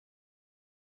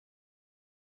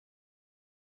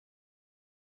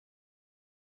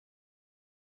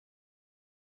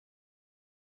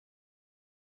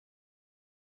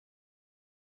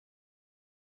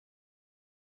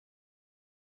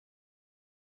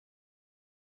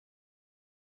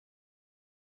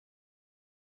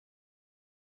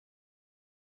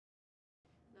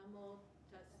Namo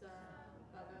tassa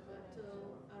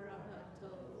bhagavato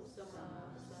arahato sama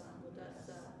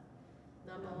sambuddhassa.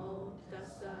 Namo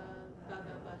tassa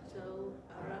bhagavato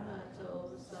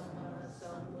arahato sama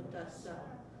sambuddhassa.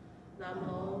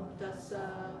 Namo tassa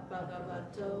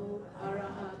bhagavato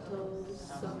arahato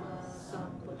sama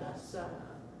sambuddhassa.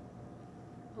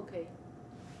 Okay.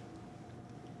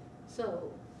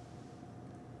 So,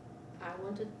 I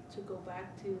wanted to go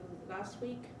back to last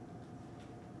week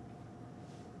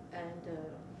and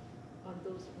on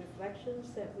those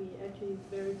reflections that we actually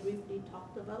very briefly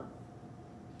talked about.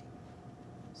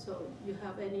 So you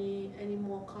have any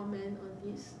more comment on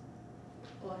this?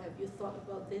 Or have you thought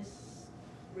about this,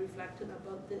 reflected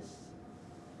about this?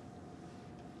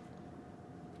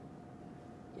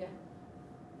 Yeah?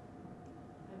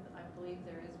 I believe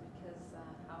there is, because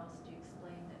how else do you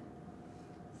explain that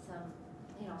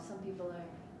some people are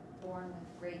born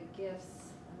with great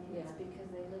gifts? I mean, it's because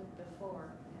they lived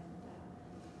before.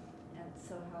 And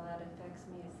so how that affects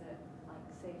me is that, like,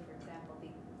 say, for example, the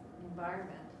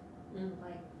environment.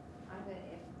 Like,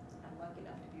 if I'm lucky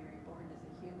enough to be reborn as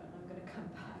a human, I'm going to come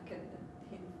back and the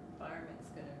environment's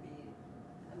going to be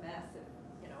a massive,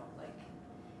 like,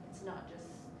 it's not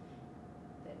just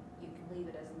that you can leave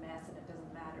it as a mess and it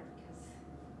doesn't matter because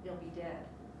you'll be dead.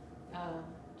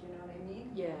 Do you know what I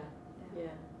mean? Yeah.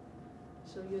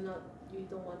 So you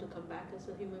don't want to come back as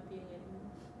a human being anymore?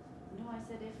 No, I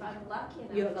said if I'm lucky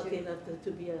enough. You're lucky enough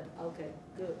to be okay,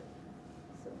 good.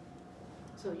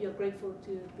 So you're grateful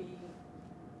to be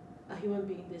a human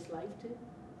being this life too?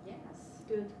 Yes.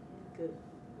 Good, yeah. Good.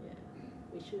 Yeah,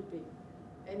 we should be.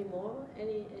 Any more?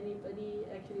 Anybody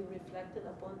actually reflected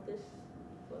upon this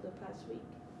for the past week?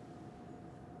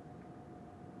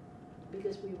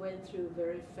 Because we went through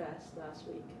very fast last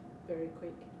week, very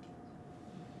quick.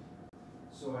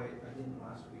 So I didn't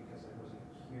last week because I wasn't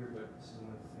here, but this is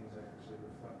one of the things I actually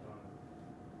reflect on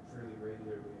fairly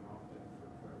regularly and often for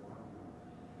quite a while now.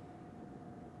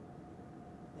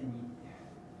 And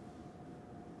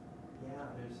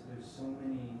there's so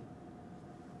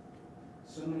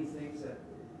many things that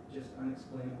just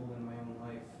unexplainable in my own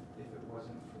life if it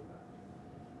wasn't for that.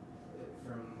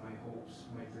 From my hopes,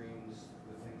 my dreams,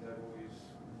 the things I've always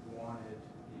wanted.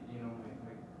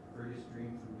 My greatest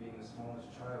dream from being the smallest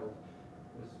child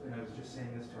was, and I was just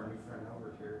saying this to our new friend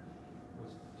Albert here,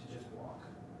 was to just walk.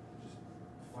 Just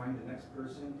find the next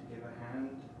person, to give a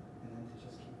hand, and then to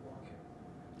just keep walking.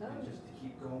 And just to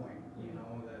keep going,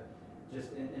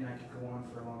 and I could go on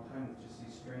for a long time with just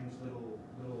these strange little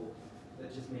that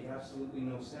just make absolutely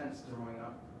no sense growing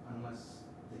up unless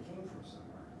they came from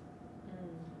somewhere.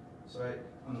 So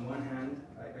on the one hand,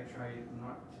 I try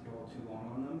not to dwell too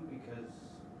long on them, because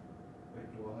by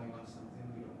dwelling on something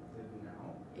we don't live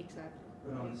now. Exactly.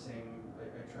 But on the same, I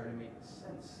try to make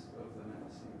sense of them at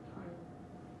the same time.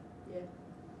 Yeah.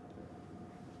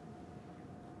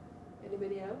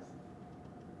 Anybody else?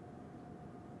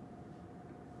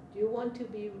 Do you want to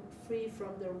be free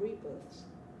from the rebirths?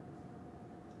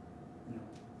 No.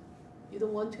 You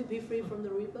don't want to be free from the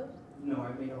rebirth? No,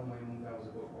 I made all my own vows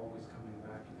about always coming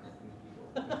back and helping people.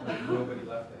 There's nobody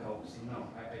left to help, so no,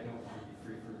 I don't want to be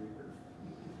free from rebirth.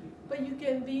 But you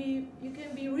can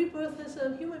be rebirth as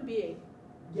a human being.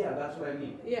 Yeah, that's what I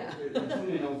mean. Yeah.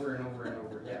 Tuning over and over and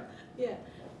over, yeah. Yeah,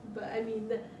 but I mean,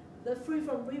 the free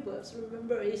from rebirths,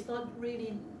 remember, is not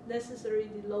really necessarily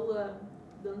the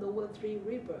lower three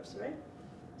rebirths, right?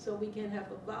 So we can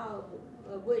have a vow,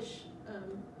 a wish, a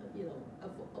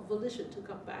volition to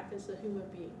come back as a human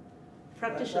being.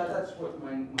 Practitioner. That's what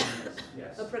mine is,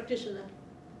 yes. A practitioner.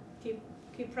 Keep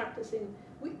practicing.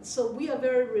 So we are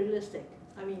very realistic.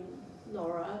 I mean,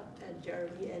 Nora and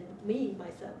Jeremy and me,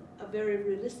 myself, are very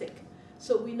realistic.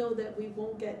 So we know that we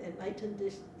won't get enlightened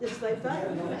this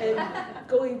lifetime and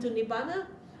go into Nibbana.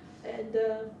 And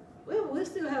we'll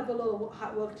still have a lot of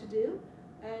hard work to do.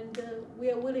 And we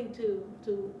are willing to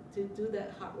do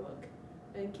that hard work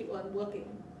and keep on working,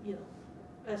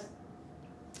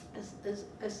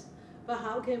 but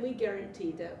how can we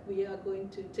guarantee that we are going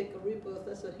to take a rebirth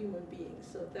as a human being?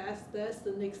 So that's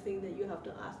the next thing that you have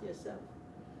to ask yourself.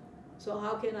 So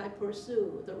how can I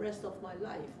pursue the rest of my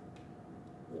life?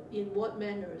 In what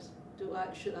manners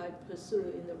should I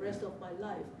pursue in the rest of my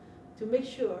life to make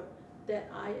sure that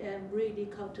I am really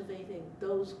cultivating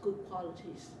those good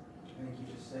qualities? I think you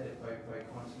just said it, by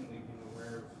constantly being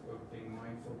aware of being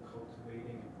mindful,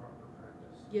 cultivating, and proper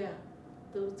practice. Yeah,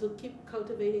 to keep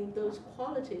cultivating those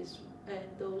qualities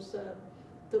and those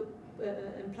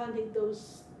and planting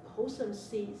those wholesome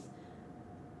seeds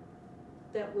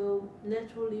that will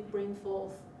naturally bring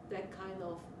forth that kind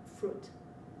of fruit,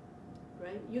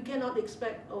 right? You cannot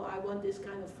expect, oh, I want this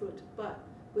kind of fruit, but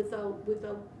without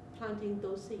planting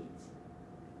those seeds.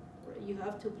 Right? You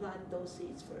have to plant those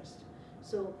seeds first.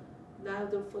 So now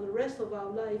for the rest of our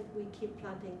life, we keep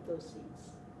planting those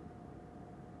seeds.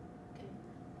 Okay.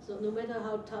 So no matter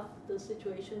how tough the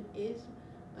situation is,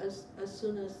 as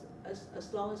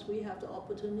long as we have the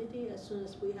opportunity, as soon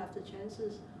as we have the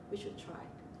chances, we should try.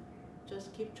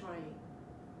 Just keep trying.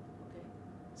 Okay.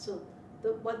 So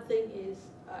the one thing is,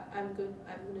 I'm going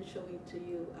to show it to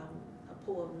you a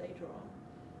poem later on.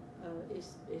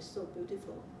 It's so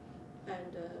beautiful,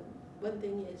 and one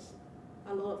thing is,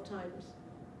 a lot of times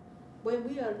when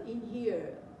we are in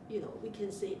here, we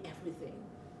can say everything.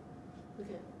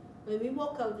 Okay. When we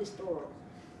walk out this door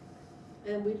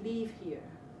and we leave here,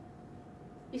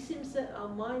 it seems that our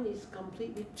mind is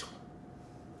completely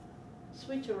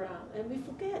switch around, and we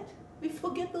forget. We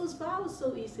forget those vows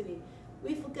so easily.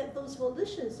 We forget those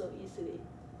volitions so easily,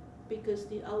 because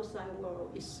the outside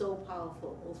world is so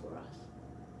powerful over us.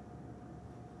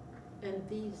 And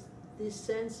these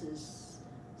senses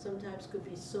sometimes could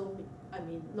be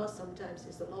not sometimes,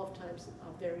 it's a lot of times,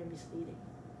 are very misleading.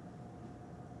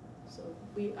 So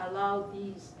we allow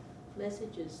these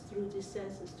messages through these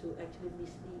senses to actually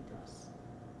mislead us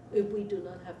if we do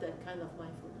not have that kind of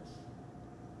mindfulness.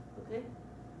 Okay?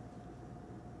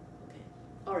 Okay.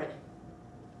 All right.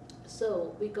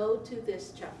 So we go to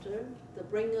this chapter, the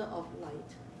bringer of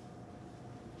light.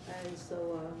 And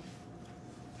so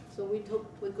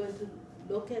we're going to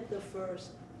look at the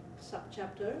first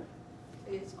subchapter.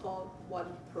 It's called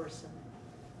One Person.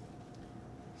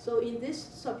 So in this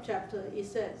subchapter, it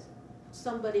says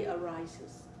somebody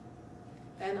arises,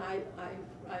 and I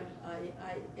add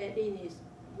in is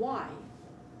why,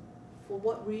 for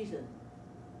what reason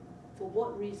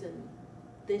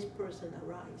this person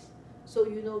arises. So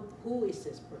you know who is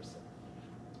this person?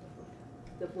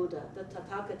 The Buddha, the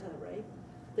Tathagata, right?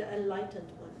 The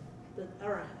enlightened one, the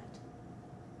Arahant.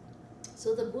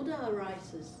 So the Buddha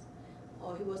arises,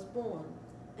 or he was born,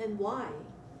 and why?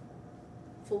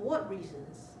 For what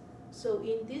reasons? So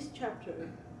in this chapter,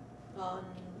 on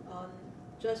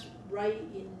just right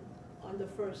in the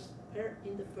first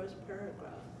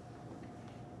paragraph,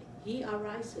 he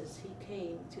arises, he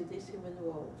came to this human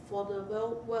world for the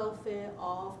welfare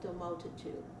of the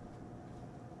multitude,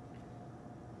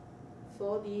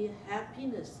 for the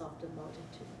happiness of the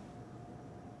multitude.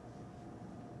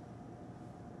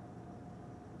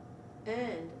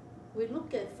 And we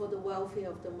look at for the welfare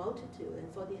of the multitude and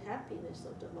for the happiness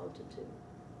of the multitude.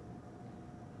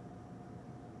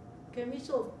 Can we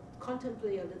sort of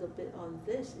contemplate a little bit on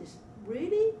this? Is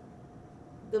really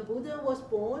the Buddha was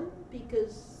born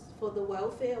because for the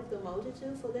welfare of the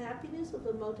multitude, for the happiness of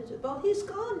the multitude. But he's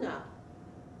gone now.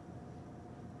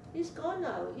 He's gone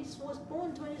now. He was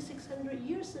born 2,600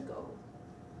 years ago.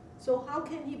 So how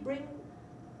can he bring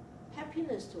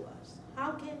happiness to us?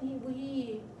 How can he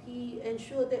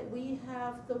ensure that we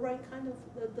have the right kind of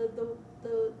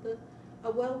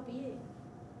a well-being?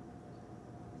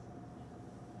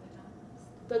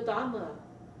 The Dhamma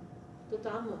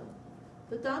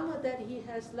that he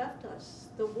has left us,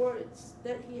 the words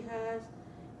that he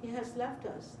has left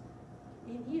us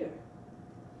in here,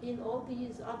 in all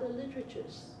these other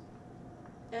literatures,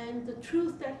 and the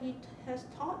truth that he has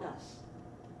taught us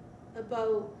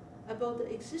about the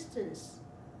existence.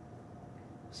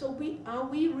 So are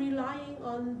we relying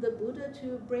on the Buddha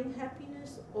to bring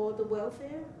happiness or the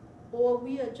welfare, or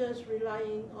we are just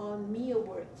relying on mere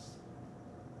words,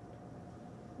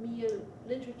 mere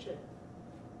literature?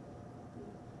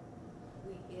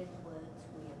 We hear the words,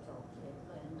 we absorb it,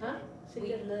 Huh?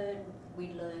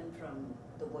 we learn from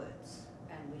the words,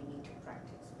 and we need to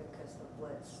practice, because the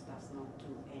words does not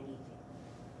do anything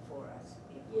for us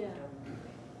if we don't do it.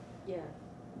 Yeah.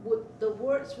 The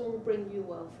words won't bring you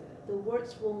welfare. The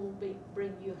words won't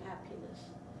bring you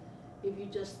happiness if you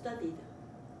just study them.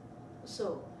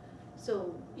 So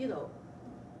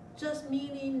just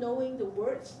merely knowing the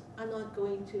words are not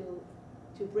going to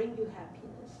bring you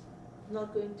happiness,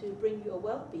 not going to bring you a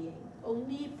well-being.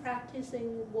 Only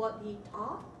practicing what he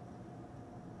taught.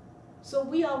 So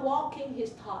we are walking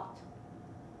his thought,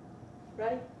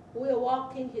 right? We are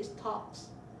walking his thoughts.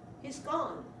 He's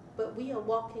gone, but we are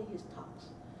walking his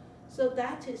thoughts. So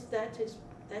that is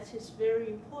very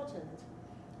important.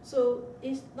 So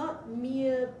it's not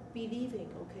mere believing,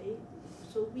 okay?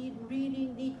 So we really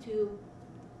need to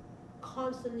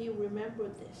constantly remember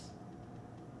this.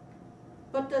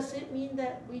 But does it mean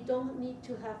that we don't need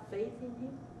to have faith in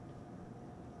him?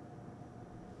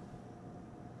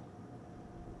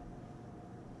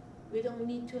 We don't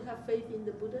need to have faith in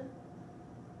the Buddha?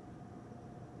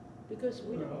 Because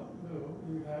we no,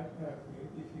 you have faith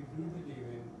if you do believe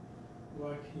in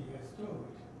what he has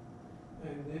taught.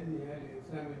 and then he had to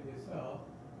examine himself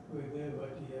whether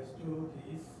what he has told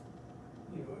is,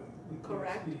 with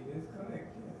Correct. the experience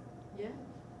correct. Yeah.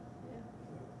 Yeah.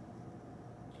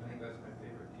 I think that's my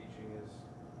favorite teaching is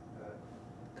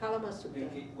Kalama Sutta.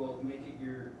 make it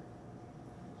your,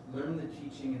 learn the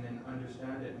teaching and then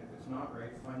understand it, and if it's not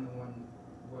right, find the one,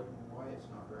 why it's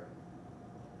not right.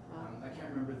 I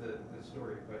can't remember the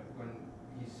story, but when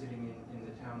he's sitting in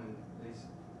the town and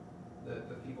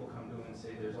the people come to him and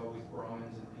say there's always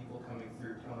Brahmins and people coming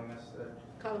through telling us that.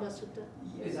 Kalama Sutta.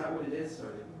 Is that what it is?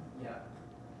 Sorry. Yeah.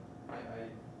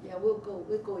 Yeah, we'll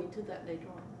go into that later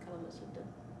on, Kalama Sutta.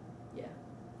 Yeah,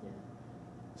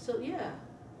 yeah.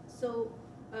 So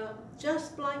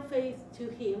just blind faith to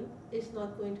him is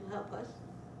not going to help us.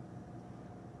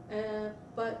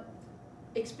 But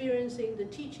experiencing the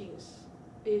teachings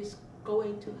is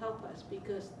going to help us,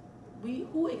 because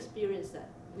who experience that?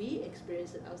 We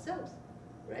experience it ourselves,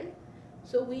 right?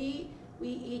 So we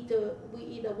eat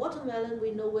a watermelon.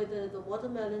 We know whether the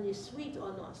watermelon is sweet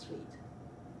or not sweet.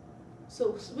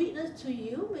 So sweetness to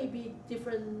you may be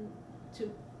different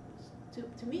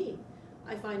to me.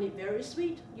 I find it very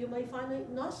sweet. You may find it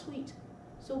not sweet.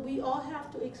 So we all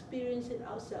have to experience it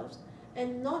ourselves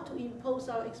and not to impose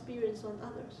our experience on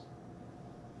others.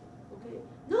 Okay?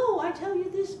 No, I tell you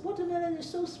this watermelon is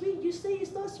so sweet. You say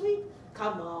it's not sweet?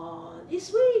 Come on, it's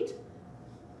sweet.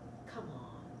 Come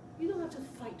on. You don't have to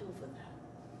fight over that.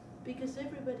 Because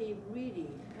everybody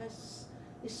really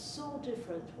is so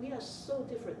different. We are so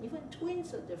different. Even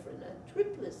twins are different, and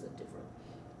triplets are different.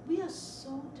 We are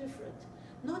so different.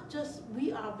 Not just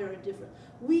we are very different.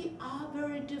 We are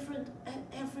very different at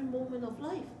every moment of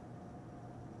life.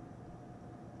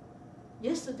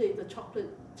 Yesterday the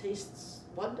chocolate tastes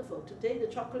wonderful. Today the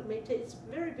chocolate may taste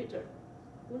very bitter.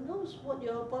 Who knows what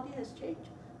your body has changed,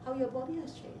 how your body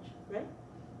has changed, right?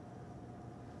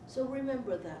 So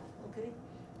remember that, okay?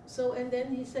 So, and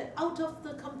then he said, out of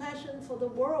the compassion for the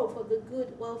world, for the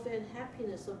good, welfare, and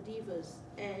happiness of devas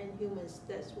and humans,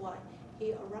 that's why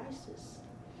he arises.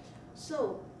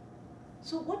 So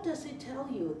what does it tell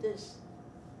you, this?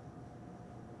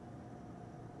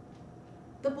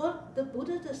 The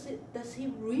Buddha, does he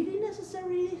really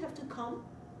necessarily have to come?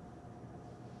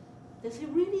 Does he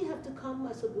really have to come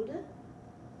as a Buddha?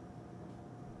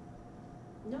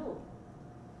 No.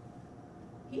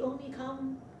 He only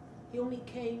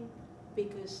came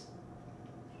because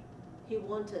he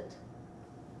wanted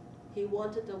the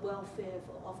welfare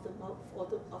of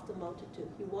the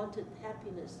multitude. He wanted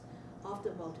happiness of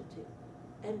the multitude.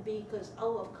 And because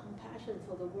out of compassion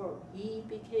for the world, he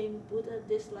became Buddha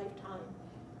this lifetime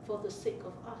for the sake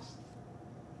of us.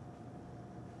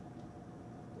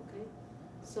 Okay?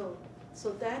 So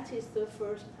that is the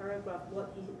first paragraph,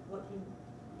 what he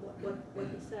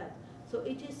said. So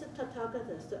it is the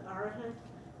Tathagatas, the Arahant,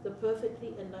 the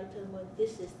perfectly enlightened one.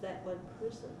 This is that one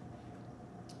person.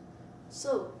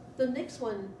 So the next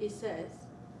one it says,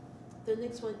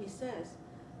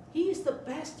 he is the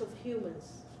best of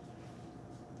humans.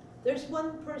 There's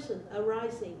one person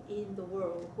arising in the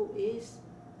world who is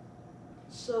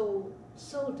so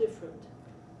different.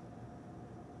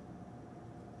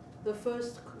 The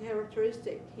first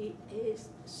characteristic, he is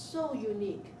so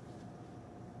unique.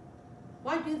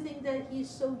 Why do you think that he's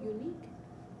so unique?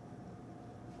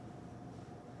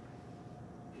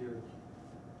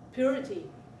 Purity.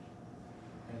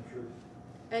 And truth.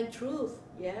 And truth,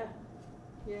 yeah.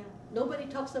 Nobody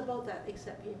talks about that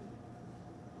except him.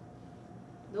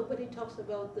 Nobody talks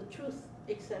about the truth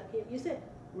except him. You say,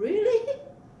 really?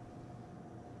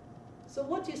 So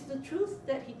what is the truth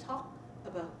that he talked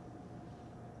about?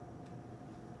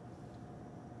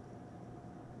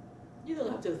 You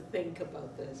don't have to think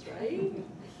about this, right?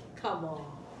 Come on.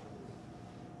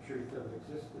 Truth of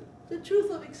existence. The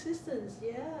truth of existence,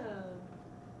 yeah.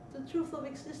 The truth of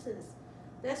existence.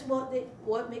 That's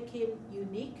what make him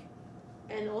unique,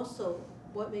 and also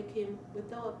what make him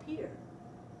without a peer.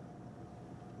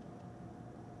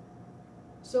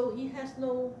 So he has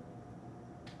no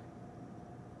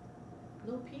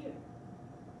peer,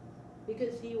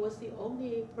 because he was the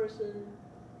only person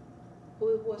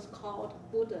who was called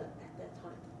Buddha at that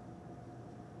time.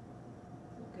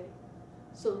 Okay,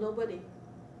 so nobody.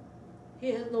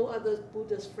 He has no other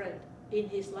Buddha's friend in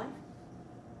his life.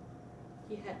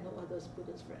 He had no other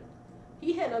Buddha's friend.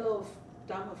 He had a lot of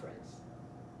Dhamma friends.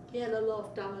 He had a lot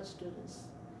of Dhamma students,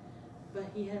 but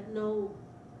he had no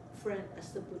friend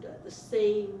as the Buddha, the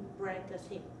same rank as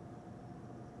him.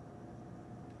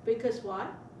 Because why?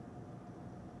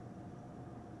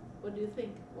 What do you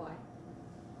think? Why?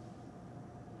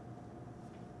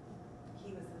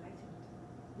 He was enlightened.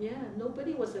 Yeah,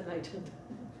 nobody was enlightened.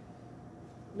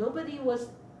 Nobody was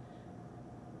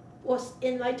was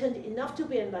enlightened enough to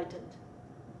be enlightened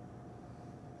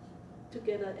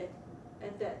together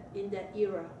at that, in that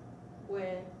era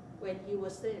when he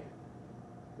was there,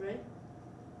 right?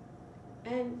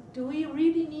 And do we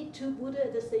really need two Buddha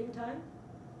at the same time?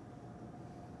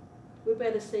 We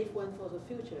better save one for the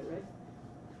future, right?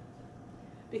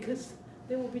 Because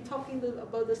they will be talking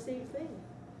about the same thing.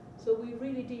 So we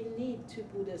really didn't need two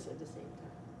Buddhas at the same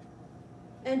time.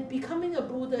 And becoming a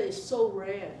Buddha is so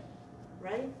rare,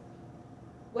 right?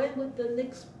 When would the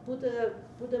next Buddha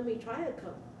Maitreya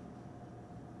come?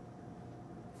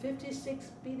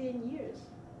 56 billion years.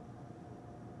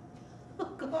 Oh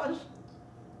gosh.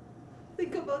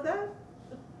 Think about that.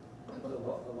 It's a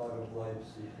lot of life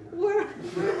seekers. Where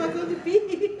am I going to be?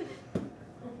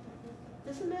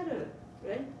 Doesn't matter,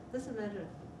 right? Doesn't matter.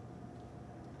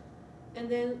 And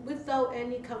then without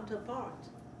any counterpart,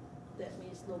 that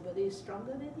means nobody is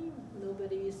stronger than him,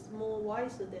 nobody is more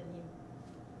wiser than him.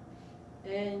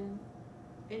 And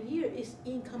here is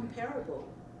incomparable.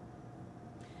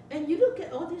 And you look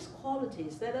at all these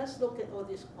qualities, let us look at all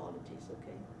these qualities,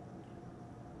 okay?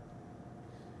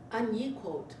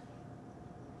 Unequaled,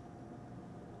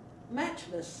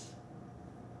 matchless,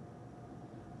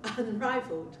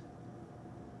 unrivaled,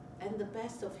 and the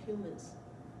best of humans.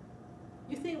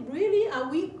 You think, really, are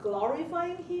we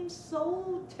glorifying him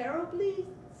so terribly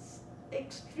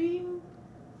extreme?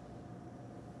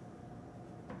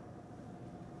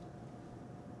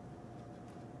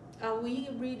 Are we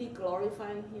really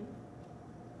glorifying him?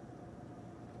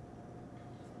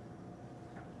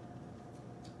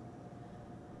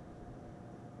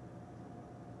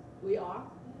 We are?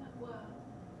 Yeah, well,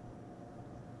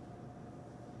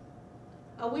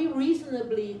 Are we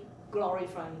reasonably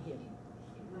glorifying him?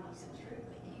 he brought the truth,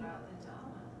 he brought the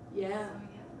Dhamma. Yeah,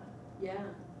 So, yeah,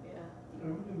 yeah. I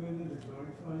wonder whether the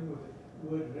glorifying or the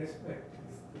word respect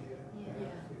is there. Yeah.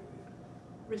 Yeah.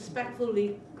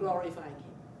 Respectfully glorifying him.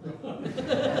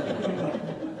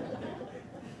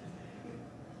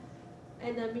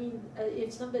 And I mean,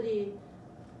 if somebody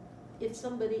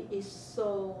is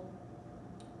so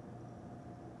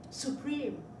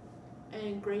supreme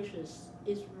and gracious,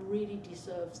 it really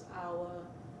deserves our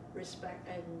respect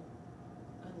and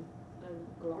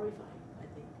glorifying, I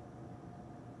think.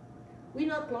 We're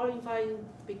not glorifying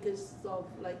because of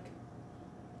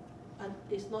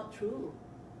it's not true,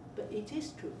 but it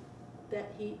is true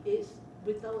that he is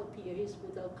without a peer, he's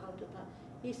without counterpart,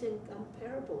 he's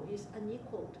incomparable, he's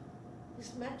unequaled,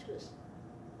 he's matchless.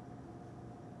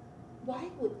 Why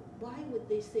would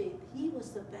they say he was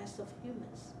the best of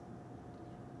humans?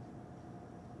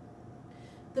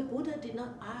 The Buddha did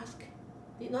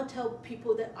not tell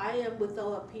people that I am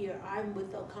without a peer, I'm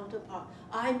without counterpart,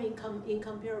 I'm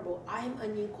incomparable, I'm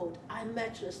unequaled, I'm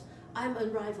matchless, I'm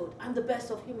unrivaled, I'm the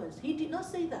best of humans. He did not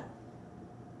say that.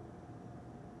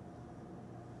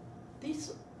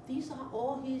 These are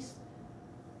all his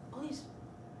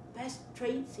best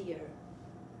traits here.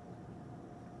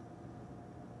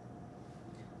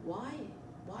 Why?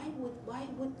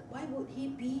 Why would he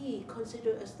be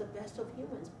considered as the best of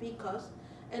humans? Because,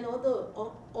 and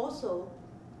although also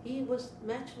he was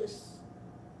matchless,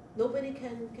 nobody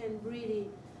can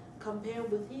really compare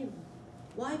with him.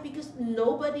 Why? Because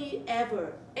nobody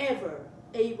ever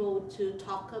able to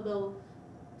talk about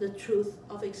the truth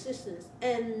of existence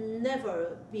and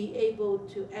never be able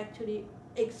to actually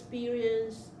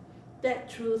experience that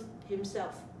truth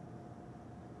himself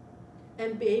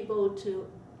and be able to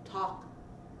talk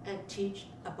and teach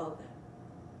about that.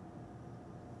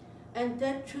 And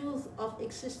that truth of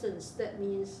existence, that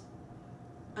means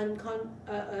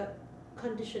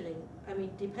conditioning, I mean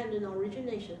dependent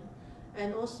origination,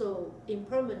 and also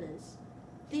impermanence.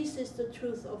 This is the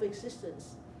truth of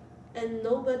existence. And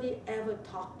nobody ever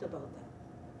talked about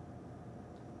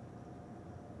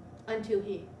that until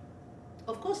he.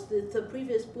 Of course, the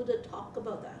previous Buddha talked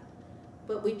about that,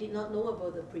 but we did not know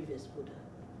about the previous Buddha.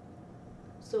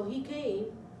 So he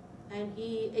came and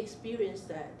he experienced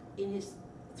that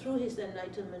through his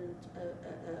enlightenment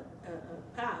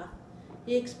path.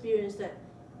 He experienced that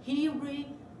he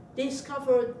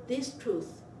rediscovered this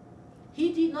truth.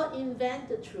 He did not invent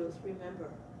the truth, remember.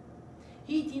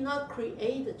 He did not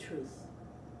create the truth.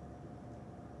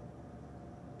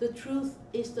 The truth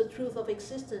is the truth of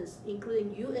existence,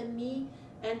 including you and me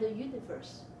and the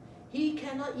universe. He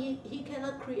cannot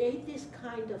create this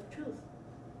kind of truth,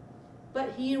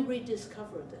 but he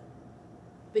rediscovered it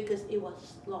because it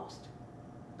was lost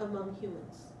among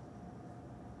humans.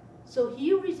 So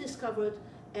he rediscovered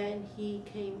and he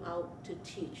came out to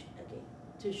teach again,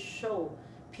 to show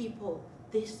people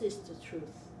this is the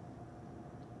truth.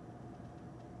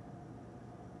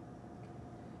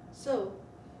 So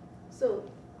So,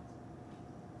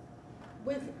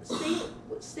 with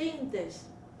saying this,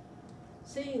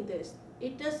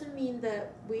 it doesn't mean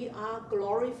that we are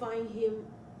glorifying him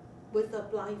with a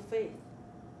blind faith.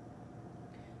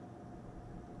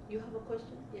 You have a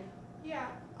question? Yeah. Yeah,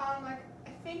 like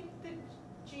I think that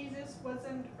Jesus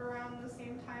wasn't around the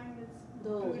same time as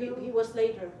No, Buddha. he was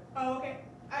later. Oh, okay.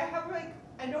 I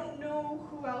don't know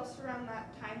who else around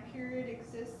that time period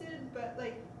existed, but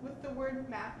like with the word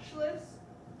matchless,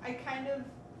 I kind of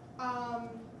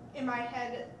in my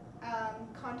head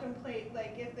contemplate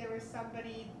like if there was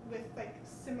somebody with like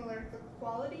similar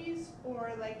qualities,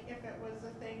 or like if it was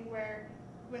a thing where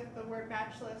with the word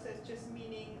matchless it's just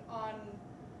meaning on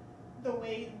the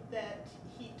way that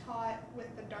he taught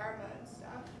with the Dharma and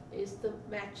stuff. Is the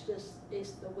matchless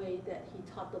is the way that he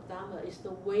taught the Dhamma, is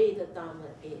the way the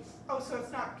Dhamma is. Oh, so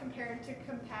it's not compared to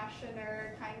compassion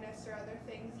or kindness or other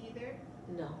things either?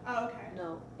 No. Oh, okay.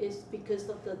 No, it's because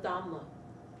of the Dhamma,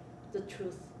 the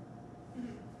truth.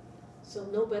 Mhm. So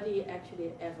nobody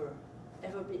actually ever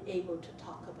be able to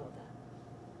talk about that.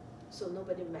 So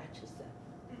nobody matches that.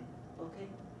 Okay?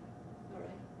 All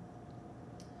right.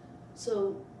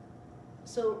 So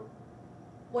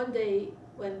one day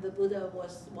when the Buddha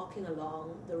was walking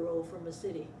along the road from a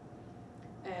city,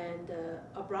 and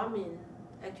a Brahmin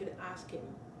actually asked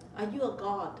him, "Are you a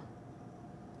god?"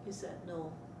 He said,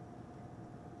 "No,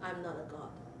 I'm not a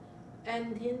god."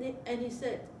 And he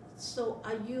said, "So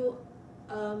are you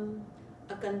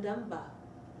a Gandamba?"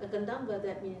 A Gandamba,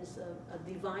 that means a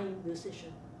divine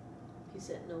musician. He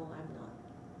said, "No, I'm not."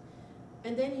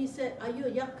 And then he said, "Are you a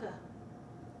yaka?"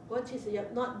 What is a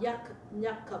yaka? Not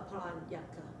yaka plant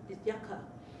yaka. It's yaka.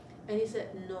 And he said,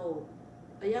 "No.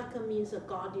 A yaka means a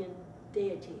guardian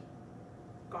deity.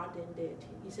 Guardian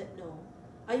deity." He said, "No."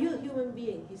 "Are you a human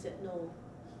being?" He said, "No.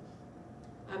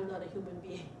 I'm not a human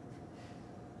being."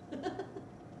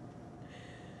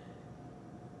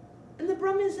 And the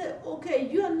Brahmin said, "Okay,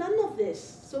 you are none of this.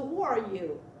 So who are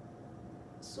you?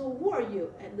 So who are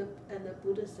you?" And the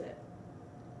Buddha said,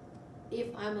 "If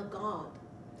I'm a god,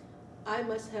 I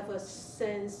must have a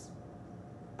sense.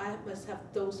 I must have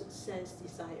those sense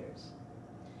desires.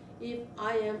 If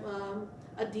I am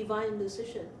a divine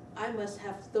musician, I must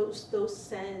have those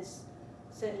sense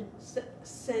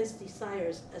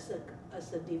desires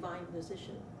as a divine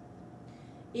musician.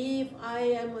 If I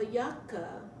am a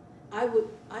yaka,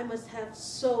 I must have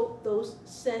those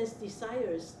sense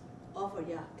desires of a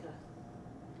yaka.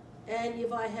 And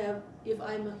if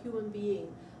I'm a human being,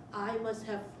 I must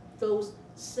have those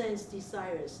sense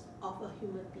desires of a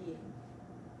human being.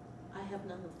 I have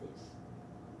none of this.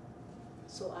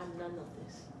 So I'm none of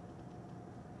this."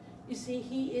 You see,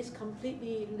 he is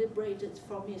completely liberated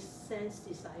from his sense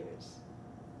desires.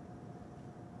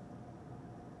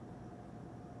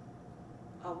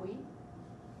 Are we?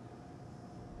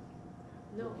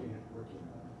 No. Working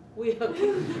on it. We are,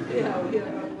 we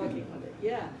are working on it.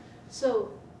 Yeah.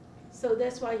 So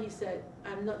that's why he said,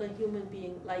 "I'm not a human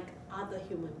being like other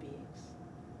human beings."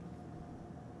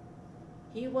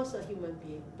 He was a human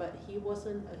being, but he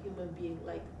wasn't a human being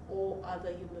like all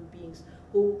other human beings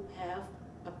who have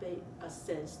a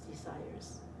sense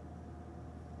desires.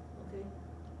 Okay?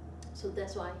 So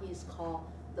that's why he is called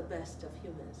the best of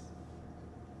humans.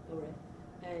 All right?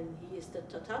 And he is the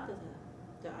Tathagata,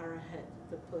 the Arahant,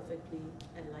 the perfectly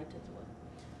enlightened one.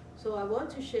 So I want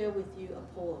to share with you a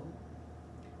poem,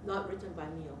 not written by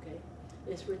me, okay?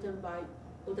 It's written by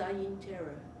Yin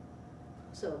Kit.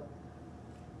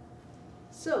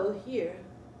 So here,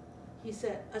 he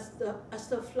said, as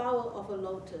the flower of a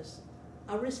lotus,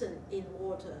 arisen in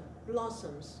water,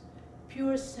 blossoms,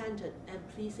 pure scented and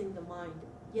pleasing the mind,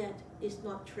 yet is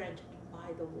not drenched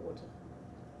by the water.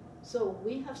 So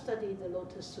we have studied the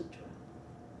Lotus Sutra.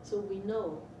 So we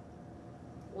know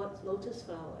what lotus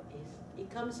flower is. It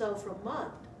comes out from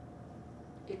mud.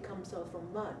 It comes out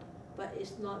from mud, but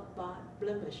it's not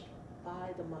blemished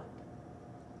by the mud.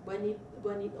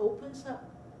 When it opens up,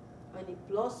 when it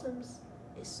blossoms,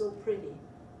 it's so pretty,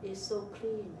 it's so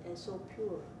clean and so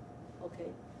pure.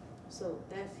 Okay, so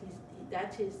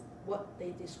that is what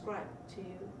they describe to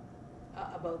you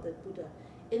about the Buddha.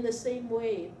 In the same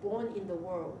way, born in the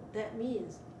world, that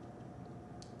means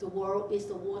the world is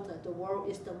the water, the world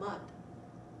is the mud.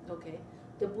 Okay,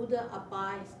 the Buddha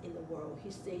abides in the world,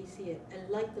 he stays here, and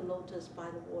like the lotus by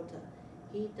the water,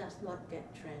 he does not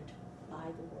get drenched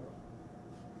by the world.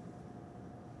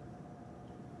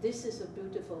 This is a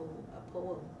beautiful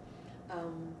poem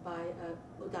by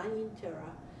Yin Kit,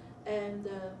 and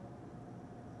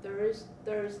there is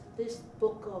this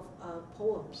book of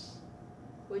poems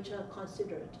which are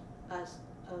considered as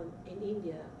in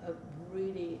India a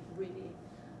really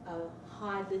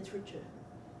high literature.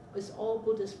 It's all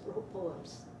Buddhist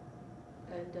poems.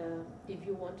 And if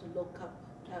you want to look up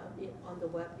on the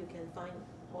web, you can find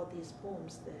all these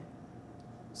poems there.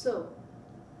 So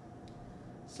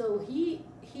he,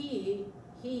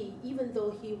 even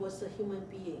though he was a human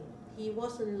being, he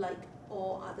wasn't like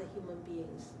all other human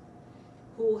beings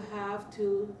who have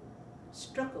to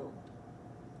struggle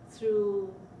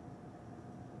through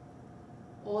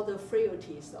all the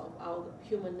frailties of our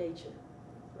human nature,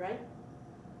 right?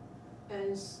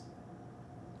 And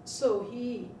so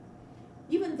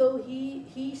even though he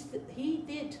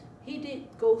did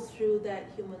go through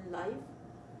that human life,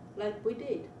 like we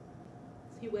did.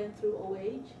 He went through old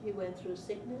age, he went through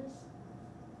sickness,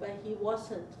 but he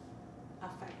wasn't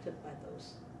affected by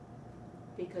those.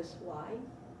 Because why?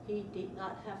 He did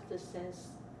not have the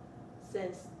sense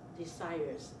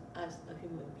desires as a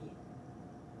human being.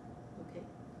 Okay?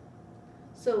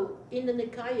 So in the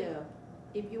Nikaya,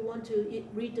 if you want to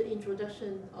read the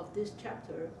introduction of this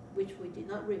chapter, which we did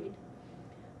not read,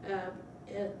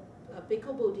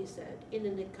 Bhikkhu Bodhi said in the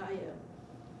Nikaya,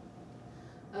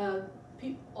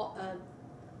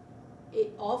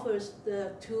 it offers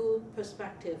the two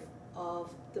perspectives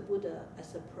of the Buddha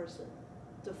as a person.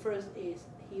 The first is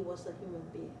he was a human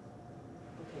being,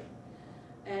 okay,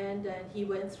 and he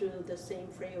went through the same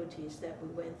frailties that we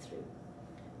went through.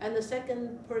 And the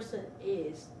second perspective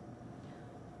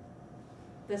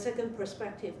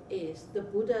is the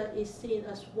Buddha is seen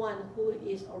as one who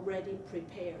is already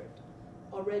prepared,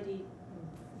 already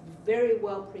very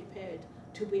well prepared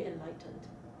to be enlightened.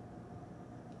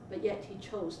 But yet he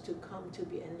chose to come to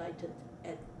be enlightened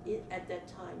at that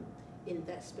time, in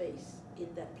that space,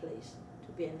 in that place,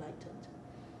 to be enlightened.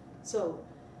 So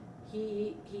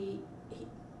he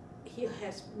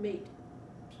has made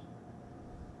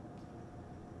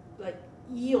like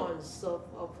eons of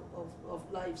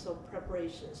lives of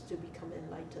preparations to become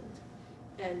enlightened,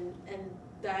 and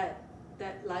that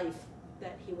life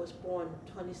that he was born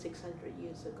 2,600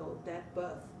 years ago, that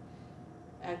birth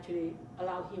actually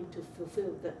allowed him to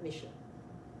fulfill that mission.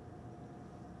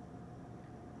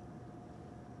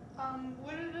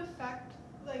 Would it affect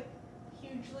like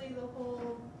hugely the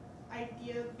whole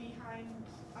idea behind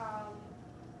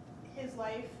his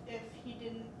life if he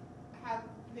didn't have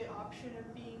the option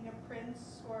of being a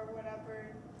prince or whatever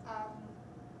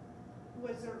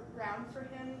was around for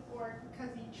him, or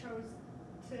because he chose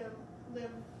to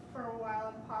live for a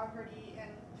while in poverty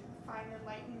and find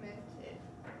enlightenment, it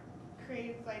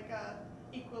creates like a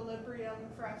equilibrium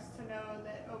for us to know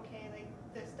that, okay, like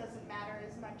this doesn't matter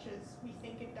as much as we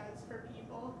think it does for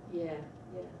people. Yeah.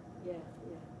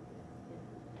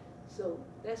 So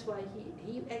that's why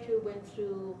he actually went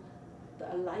through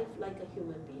a life like a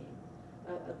human being,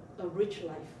 a rich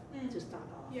life to start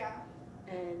off. Yeah.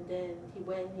 And then he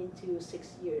went into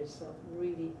 6 years of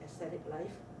really ascetic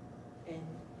life, and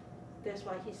that's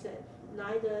why he said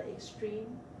neither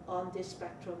extreme on this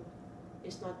spectrum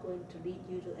is not going to lead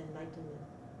you to enlightenment.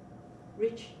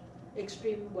 Rich,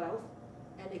 extreme wealth,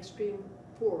 and extreme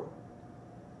poor,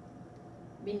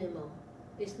 minimal,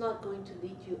 is not going to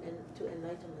lead you to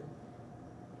enlightenment.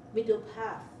 Middle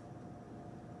path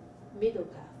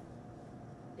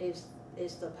is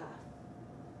the path.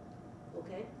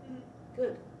 Okay?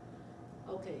 Good.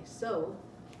 Okay, so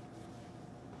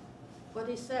what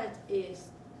he said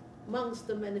is, amongst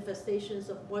the manifestations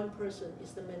of one person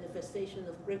is the manifestation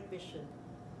of great vision.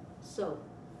 So,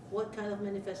 what kind of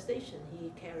manifestation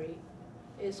he carried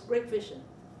is great vision.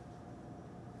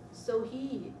 So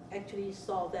he actually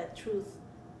saw that truth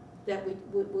that we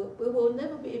will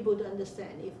never be able to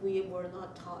understand if we were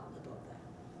not taught about that,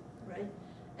 right?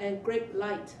 And great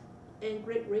light and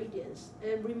great radiance.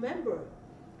 And remember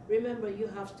you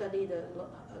have studied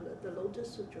the Lotus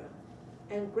Sutra,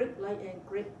 and great light and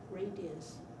great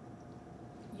radiance.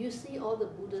 You see all the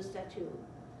Buddha statues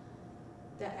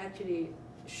that actually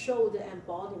show the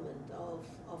embodiment of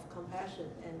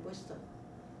compassion and wisdom.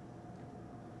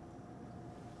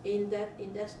 In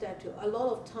that statue, a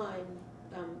lot of time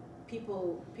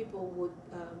people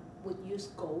would use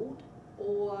gold,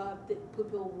 or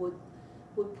people would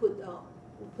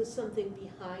put something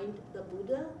behind the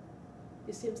Buddha.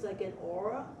 It seems like an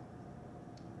aura.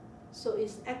 So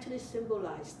it's actually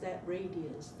symbolized that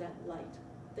radiance, that light.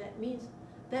 That means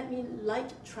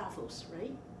light travels,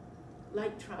 right?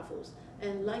 Light travels,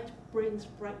 and light brings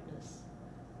brightness.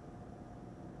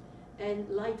 And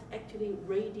light actually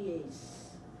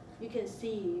radiates. You can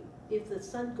see if the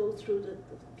sun goes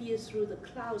pierces through the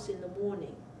clouds in the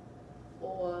morning,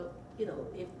 or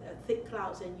if thick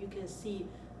clouds, and you can see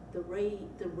the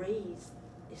rays.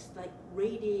 It's like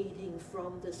radiating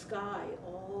from the sky,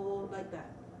 all like that,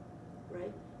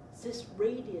 right? this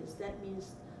radiance, that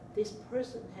means this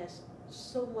person has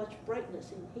so much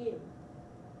brightness in him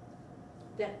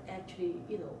that actually,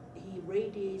 you know, he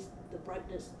radiates the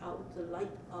brightness out, the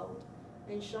light out,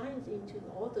 and shines into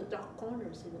all the dark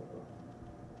corners in the world.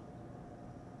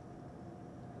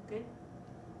 Okay?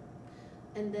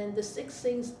 And then the 6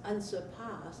 things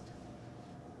unsurpassed,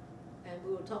 and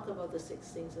we will talk about the 6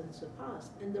 things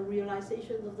unsurpassed, and the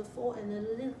realization of the 4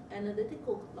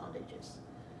 analytical knowledges.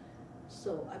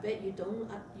 So I bet you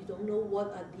don't know what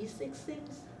are these 6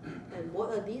 things, and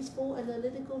what are these 4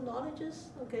 analytical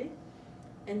knowledges, okay?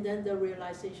 And then the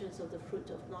realizations of the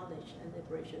fruit of knowledge and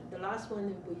liberation. The last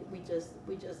one, we just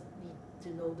need to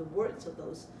know the words of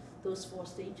those 4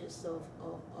 stages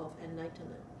of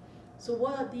enlightenment. So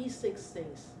what are these 6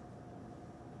 things?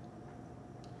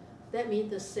 That means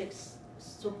the 6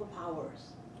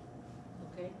 superpowers.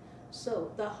 Okay?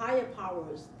 So the higher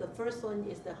powers, the first one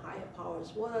is the higher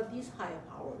powers. What are these higher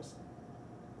powers?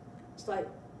 It's like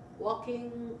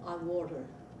walking on water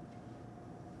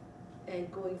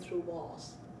and going through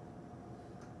walls.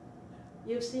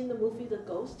 You've seen the movie The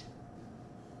Ghost?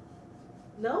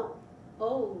 No?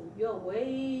 Oh, you're way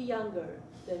younger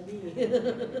than me.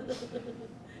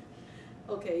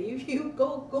 Okay, if you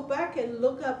go back and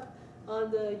look up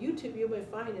on the YouTube, you may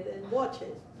find it and watch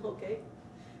it. Okay,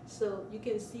 so you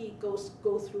can see ghosts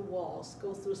go through walls,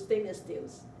 go through stainless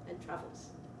steels, and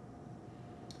travels.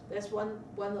 That's one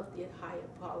of the higher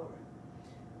power.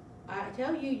 I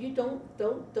tell you, you don't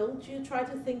you try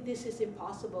to think this is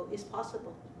impossible. It's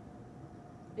possible.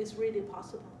 It's really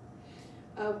possible.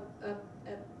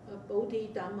 Bodhi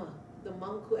Dhamma, the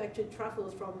monk who actually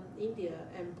traveled from India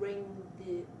and bring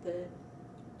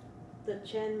the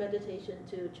Chan meditation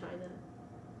to China.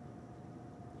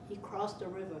 He crossed the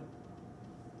river.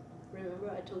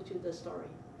 Remember I told you the story.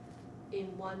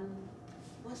 In one,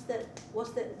 what's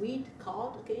that weed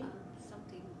called again?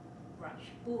 Something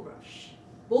rush, bulrush.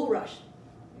 Bulrush.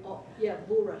 Oh yeah,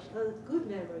 bulrush. Good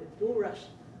memory. Bulrush.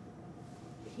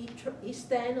 He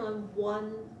stand on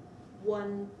one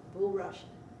bulrush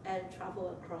and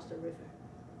travel across the river.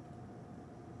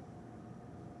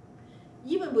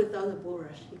 Even without a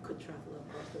bulrush, he could travel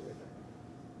across the river.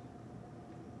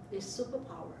 It's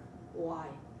superpower. Why?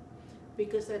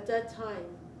 Because at that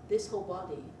time, this whole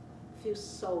body feels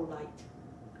so light.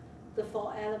 The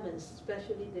 4 elements,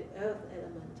 especially the earth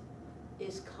element,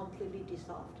 is completely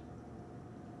dissolved.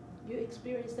 You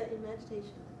experience that in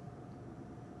meditation,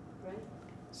 right?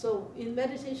 So in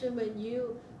meditation, when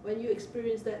you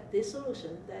experience that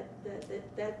dissolution,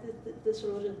 that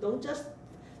dissolution, don't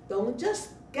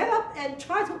just get up and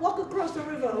try to walk across the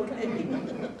river, okay?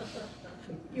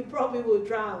 You probably will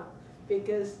drown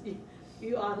because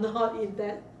you are not in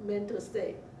that mental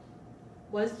state.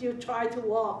 Once you try to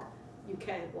walk, you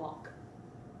can't walk.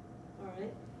 All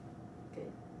right? Okay.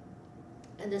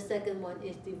 And the second one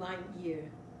is divine ear.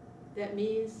 That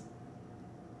means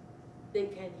they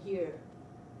can hear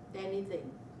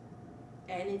anything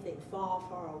far,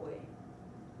 far away.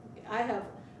 I have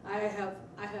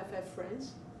had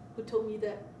friends who told me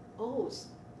that, oh,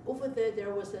 over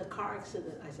there was a car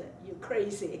accident. I said, you're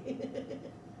crazy.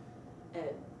 And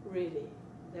really,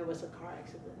 there was a car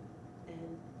accident,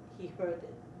 and he heard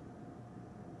it.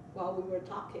 While we were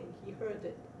talking, he heard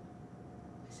it.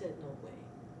 I said, no way.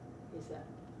 He said,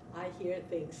 I hear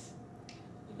things.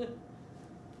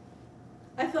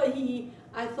 I thought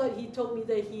he told me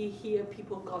that he hear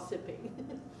people gossiping.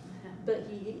 But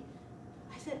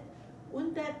I said,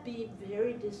 wouldn't that be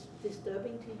very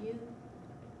disturbing to you?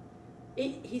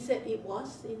 He said it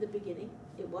was in the beginning.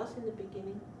 It was in the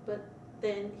beginning, but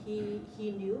then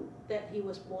he knew that he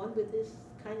was born with this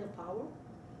kind of power,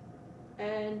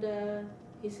 and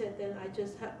he said, then I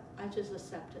just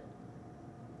accept it.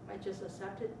 I just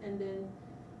accept it, and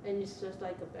it's just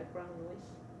like a background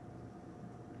noise.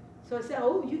 So I said,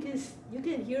 oh, you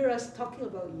can hear us talking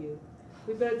about you.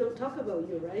 We better don't talk about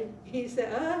you, right? He said,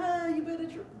 you better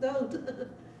don't.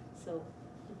 So,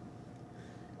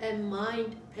 and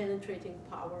mind penetrating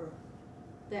power,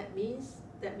 that means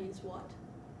what?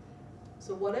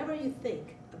 So whatever you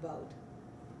think about,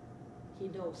 he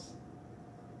knows.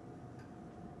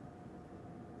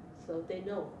 So they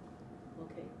know,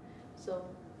 okay? So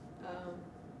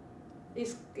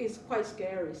it's quite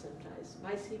scary sometimes.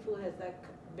 My Sifu has that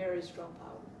very strong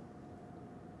power.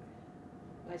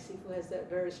 My Sifu has that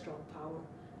very strong power,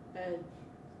 and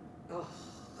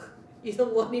you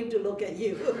don't want him to look at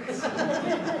you.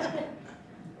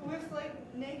 With like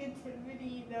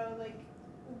negativity though, like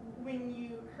when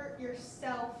you hurt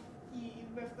yourself,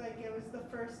 with like it was the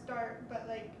first start, but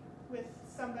like with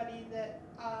somebody that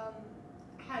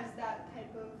has that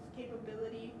type of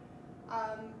capability,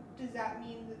 does that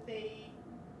mean that they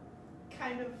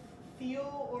kind of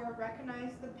feel or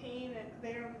recognize the pain and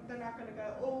they're not going to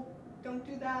go, oh, don't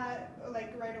do that,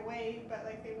 like right away, but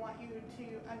like they want you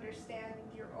to understand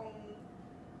your own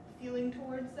feeling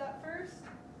towards that first?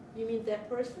 You mean that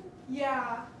person?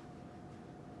 Yeah.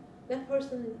 That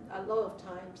person, a lot of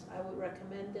times, I would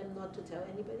recommend them not to tell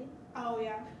anybody. Oh,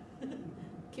 yeah.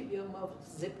 Keep your mouth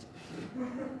zipped.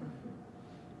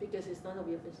 Because it's none of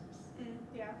your business.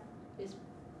 Yeah. It's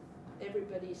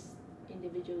everybody's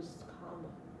individual's karma.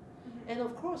 Mm-hmm. And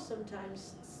of course,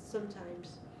 sometimes,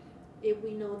 if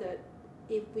we know that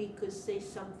if we could say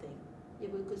something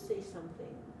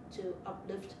to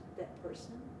uplift that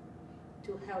person,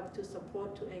 to help, to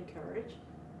support, to encourage,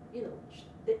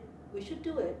 we should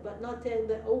do it, but not saying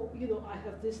that, oh, I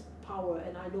have this power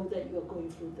and I know that you are going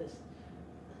through this.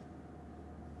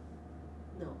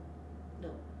 No.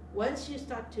 Once you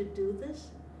start to do this,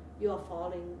 you are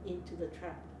falling into the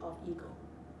trap of ego.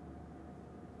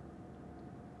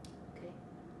 Okay?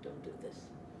 Don't do this.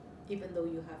 Even though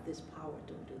you have this power,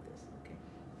 don't do this. Okay?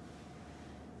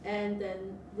 And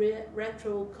then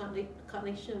retro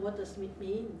connection, what does it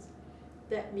mean?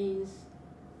 That means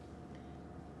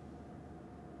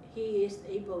he is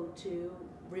able to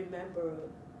remember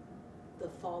the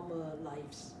former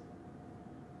lives.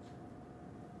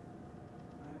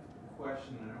 I have a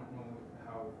question, I don't know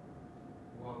how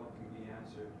well it can be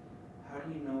answered. How do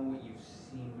you know what you've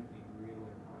seen would be real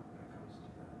or not when it comes to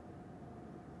that?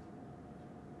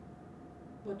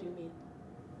 What do you mean?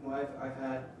 Well, I've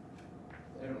had,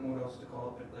 I don't know what else to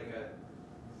call it, but like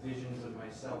visions of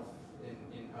myself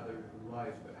in other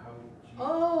lives, but how would you...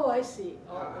 Oh, I see.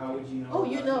 How would you know? Oh,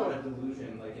 you that's know. not a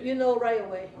delusion, like it, You know right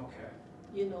away. Okay.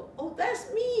 You know, oh,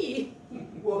 that's me.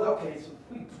 Well, okay, so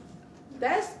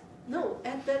No,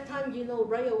 at that time you know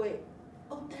right away.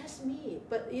 Oh, that's me.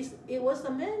 But it was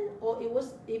a man, or it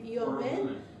was, if you're a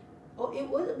man, or it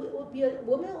would be a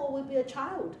woman, or would be a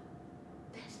child.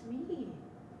 That's me.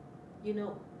 You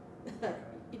know.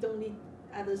 You don't need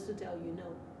others to tell you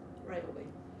no, right away.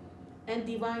 And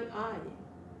divine eye.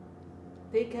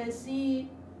 They can see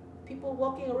people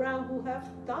walking around who have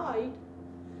died.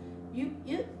 You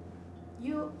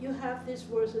have this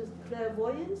word as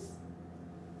clairvoyance.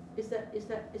 Is that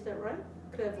right?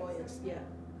 Clairvoyance, yeah.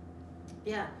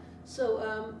 Yeah. So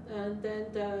and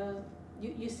then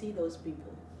you see those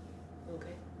people,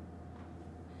 okay.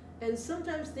 And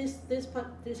sometimes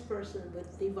this person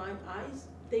with divine eyes,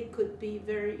 they could be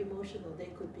very emotional.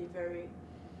 They could be very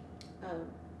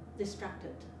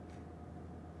distracted.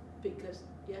 Because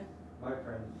My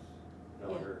friend's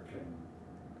daughter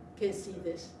can see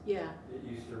this. Yeah. it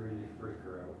used to really freak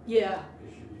her out. Yeah.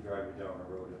 Because she'd be driving down the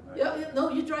road at night. Yeah.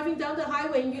 No, you're driving down the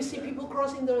highway and you see people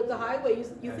crossing the highway.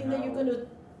 You And think that you're now going to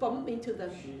bump into them.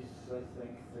 She's, I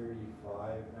think,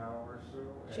 35 now or so.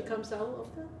 She and comes out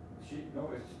of them.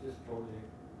 It's just totally,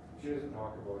 she doesn't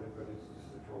talk about it, but it's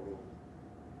just a total,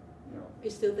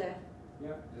 It's still there. yeah,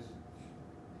 just,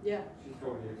 Yeah. she's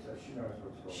totally accepted, she knows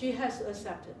what's going on. She has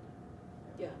accepted.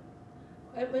 Yeah.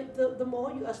 And when the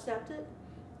more you accept it,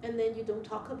 and then you don't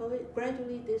talk about it,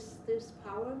 gradually this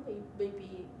power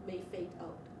may fade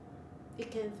out.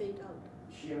 It can fade out.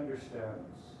 She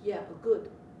understands, Yeah, good.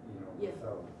 Yeah.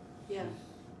 without, Yeah.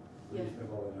 she's Yeah.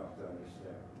 reasonable enough to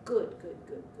understand. Good.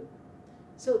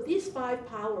 So these 5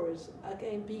 powers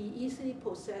can be easily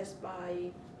possessed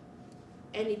by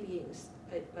any beings,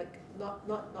 like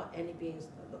not any beings,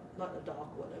 not a dog,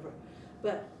 whatever,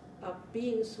 but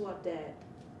beings who are dead,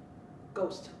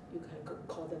 ghost. You can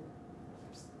call them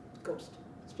ghost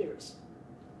spirits.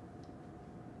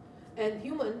 And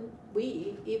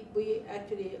if we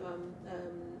actually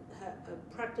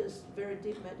practice very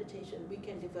deep meditation, we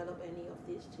can develop any of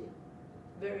these too.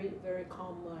 Very, very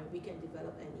calm mind, we can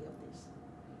develop any of these.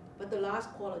 But the last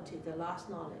quality, the last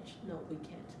knowledge, no, we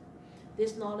can't.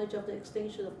 This knowledge of the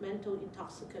extinction of mental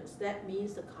intoxicants, that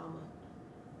means the karma.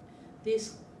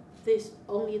 This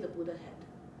only the Buddha had.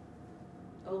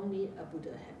 Only a Buddha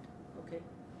had. Okay?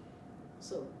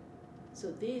 So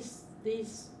these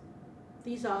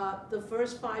are the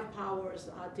first 5 powers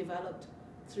are developed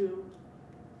through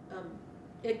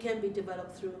it can be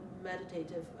developed through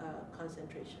meditative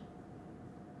concentration.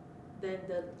 Then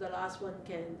the last one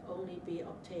can only be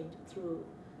obtained through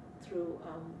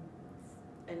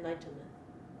enlightenment.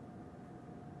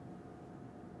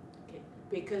 Okay,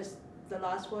 because the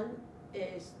last one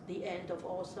is the end of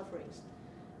all sufferings,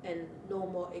 and no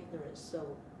more ignorance.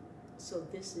 So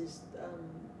this is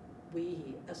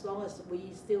as long as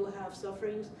we still have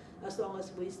sufferings, as long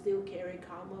as we still carry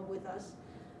karma with us,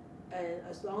 And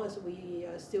as long as we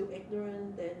are still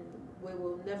ignorant, then we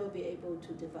will never be able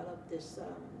to develop this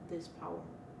power.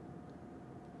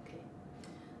 Okay,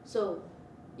 so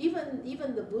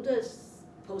even the Buddhas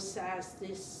possess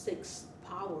these 6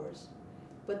 powers,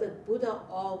 but the Buddha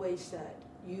always said,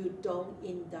 you don't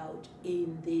indulge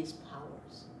in these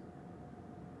powers,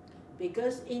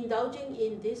 because indulging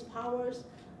in these powers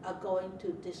are going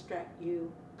to distract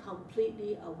you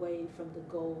completely away from the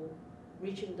goal,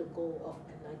 reaching the goal of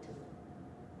enlightenment.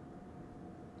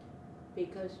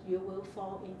 Because you will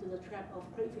fall into the trap of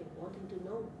craving, wanting to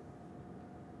know,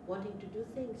 wanting to do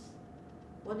things,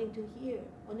 wanting to hear,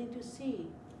 wanting to see,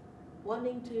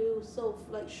 wanting to sort of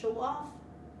like show off,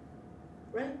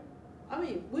 right? I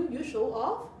mean, wouldn't you show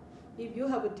off if you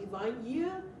have a divine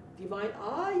ear, divine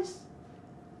eyes?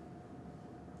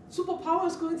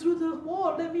 Superpowers going through the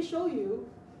wall, let me show you,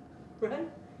 right?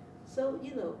 So,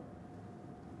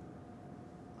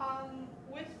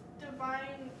 With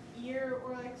divine ear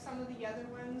or like some of the other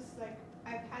ones, like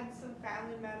I've had some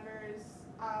family members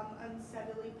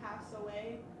unsteadily pass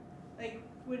away. Like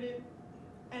would it,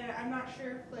 and I'm not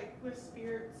sure if like with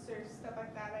spirits or stuff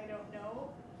like that, I don't know,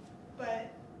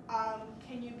 but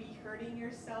can you be hurting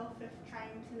yourself if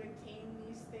trying to attain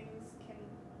these things can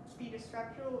be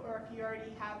destructive, or if you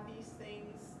already have these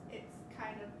things, it's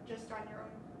kind of just on your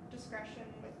own discretion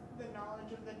with the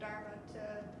knowledge of the Dharma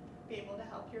to be able to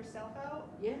help yourself out?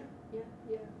 Yeah.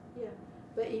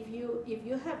 But if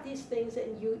you have these things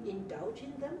and you indulge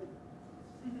in them,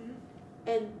 Mm-hmm.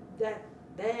 and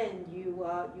then you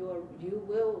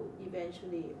will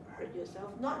eventually hurt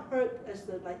yourself. Not hurt as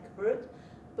the like hurt,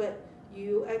 but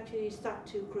you actually start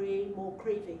to create more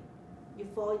craving. You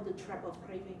fall in the trap of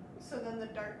craving. So then the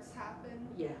darts happen?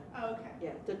 Yeah. Oh, okay.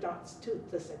 Yeah, the dots too,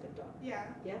 the second dot. Yeah.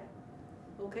 Yeah?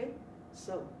 Okay?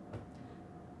 So,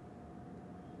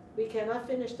 we cannot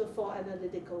finish the 4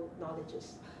 analytical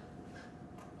knowledges.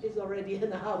 It's already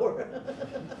an hour.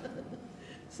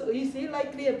 So you see,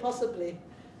 likely and possibly.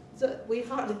 So we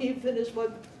hardly finish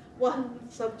one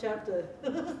subchapter.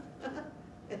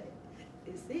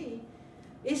 You see?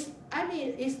 It's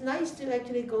nice to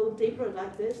actually go deeper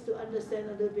like this to understand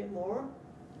a little bit more,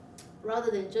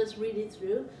 rather than just read it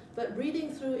through. But reading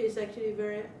through is actually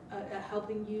very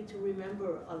helping you to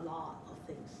remember a lot of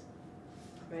things,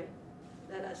 right?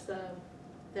 Let us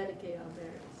dedicate our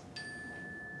merits.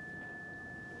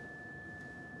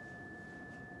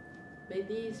 May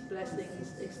these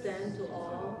blessings extend to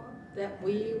all, that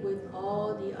we with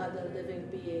all the other living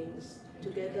beings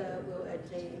together will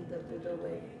attain the Buddha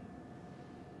way.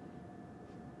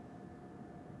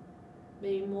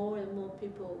 May more and more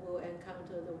people will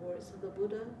encounter the words of the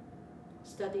Buddha,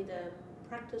 study them,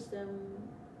 practice them,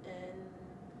 and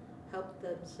help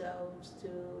themselves to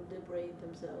liberate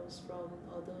themselves from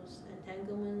all those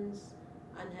entanglements,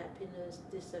 unhappiness,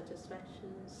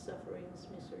 dissatisfactions, sufferings,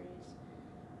 miseries,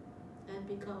 and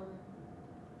become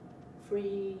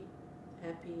free,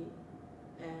 happy,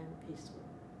 and peaceful.